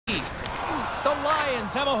The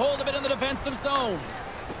Lions have a hold of it in the defensive zone.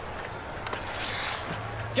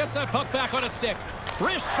 Gets that puck back on a stick.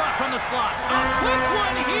 Wrist shot from the slot. A quick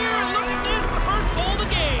one here. Look at this. The first goal of the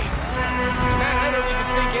game. Man, I don't even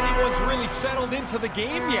think anyone's really settled into the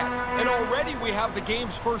game yet. And already we have the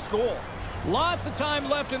game's first goal. Lots of time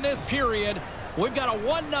left in this period. We've got a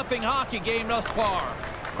 1-0 hockey game thus far.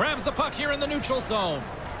 Grabs the puck here in the neutral zone.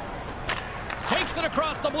 Takes it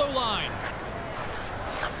across the blue line.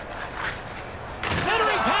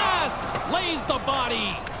 Centering pass. Lays the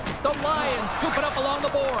body. The Lions scoop it up along the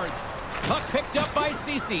boards. Puck picked up by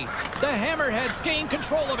Ceci. The Hammerheads gain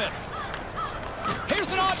control of it.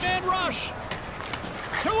 Here's an odd man rush.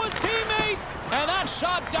 To his teammate. And that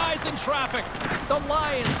shot dies in traffic. The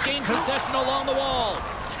Lions gain possession along the wall.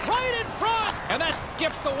 Right in front. And that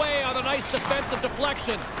skips away on a nice defensive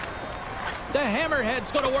deflection. The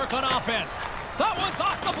Hammerheads go to work on offense. That one's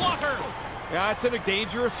off the blocker. Yeah, it's in a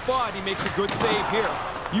dangerous spot. He makes a good save here.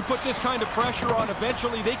 You put this kind of pressure on,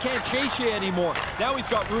 eventually they can't chase you anymore. Now he's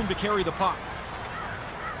got room to carry the puck.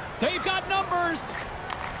 They've got numbers.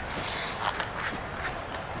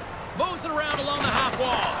 Moves it around along the half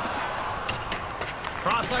wall.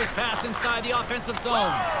 Cross-ice pass inside the offensive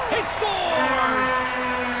zone. He scores!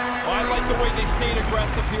 Well, I like the way they stayed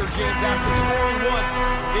aggressive here, James. After scoring once,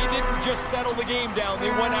 they didn't just settle the game down.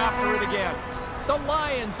 They went after it again. The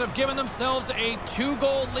Lions have given themselves a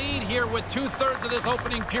 2-goal lead here with 2/3 of this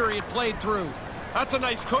opening period played through. That's a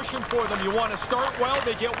nice cushion for them. You want to start well,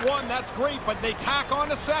 they get one, that's great, but they tack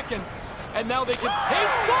on a second, and now they can... He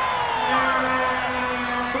scores!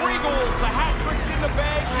 3 goals, the hat trick's in the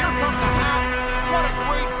bag, here come the hats. What a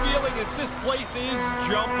great feeling as this place is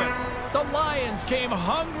jumping. The Lions came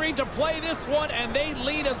hungry to play this one, and they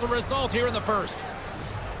lead as a result here in the first.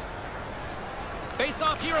 Face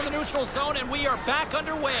off here in the neutral zone, and we are back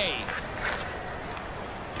underway.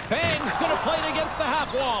 Bang's going to play it against the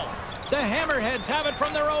half wall. The Hammerheads have it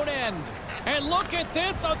from their own end. And look at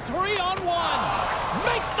this, a 3-on-1.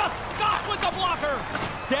 Makes the stop with the blocker.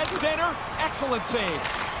 Dead center, excellent save.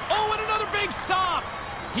 Oh, and another big stop.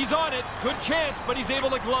 He's on it, good chance, but he's able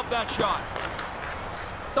to glove that shot.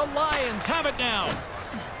 The Lions have it now.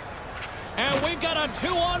 And we've got a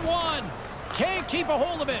 2-on-1. Can't keep a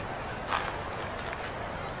hold of it.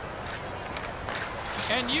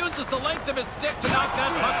 And uses the length of his stick to knock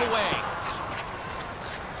that puck away.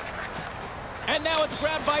 And now it's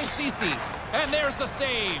grabbed by Ceci. And there's the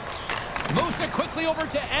save. Moves it quickly over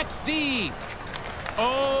to XD.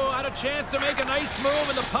 Oh, had a chance to make a nice move,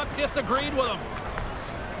 and the puck disagreed with him.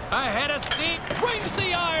 Ahead of steam, brings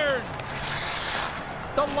the iron.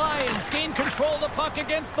 The Lions gain control of the puck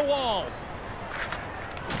against the wall.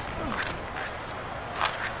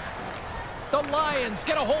 The Lions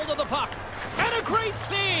get a hold of the puck. And a great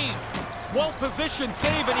save. Well-positioned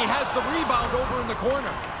save, and he has the rebound over in the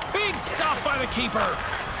corner. Big stop by the keeper.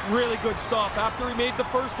 Really good stop. After he made the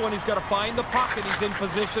first one, he's got to find the puck, and he's in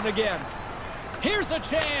position again. Here's a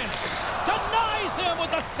chance. Denies him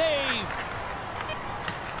with a save.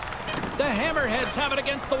 The Hammerheads have it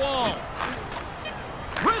against the wall.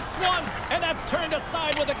 Wrists one, and that's turned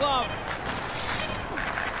aside with a glove.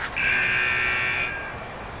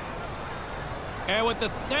 And with the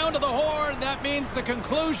sound of the horn, that means the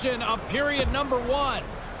conclusion of period number 1.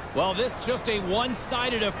 Well, this is just a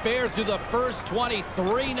one-sided affair through the first 20.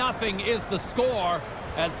 3-0 is the score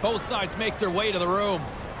as both sides make their way to the room.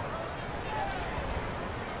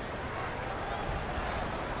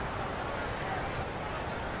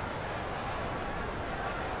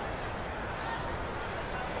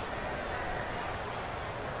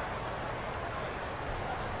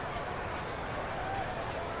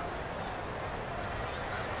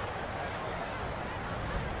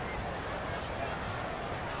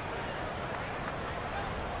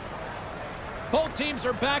 Both teams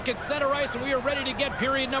are back at center ice, and we are ready to get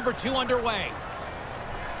period number 2 underway.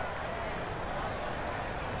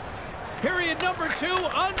 Period number 2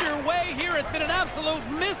 underway here. It's been an absolute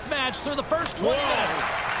mismatch through the first 20 minutes.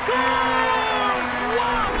 Scores!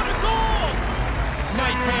 Wow, what a goal!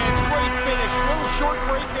 Nice hands, great finish. Little short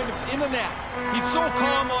break, and it's in the net. He's so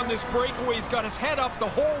calm on this breakaway. He's got his head up the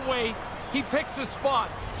whole way. He picks his spot,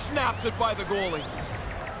 snaps it by the goalie.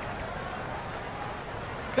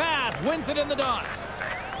 Bass wins it in the dots.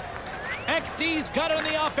 XD's got it on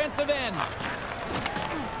the offensive end.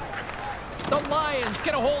 The Lions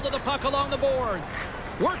get a hold of the puck along the boards.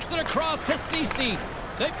 Works it across to Ceci.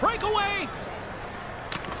 They break away.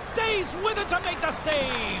 Stays with it to make the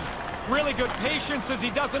save. Really good patience as he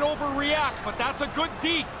doesn't overreact, but that's a good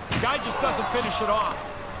deke. Guy just doesn't finish it off.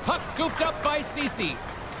 Puck scooped up by Ceci.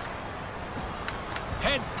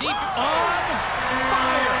 Heads deep on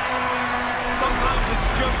fire.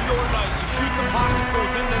 just your night. You shoot the puck,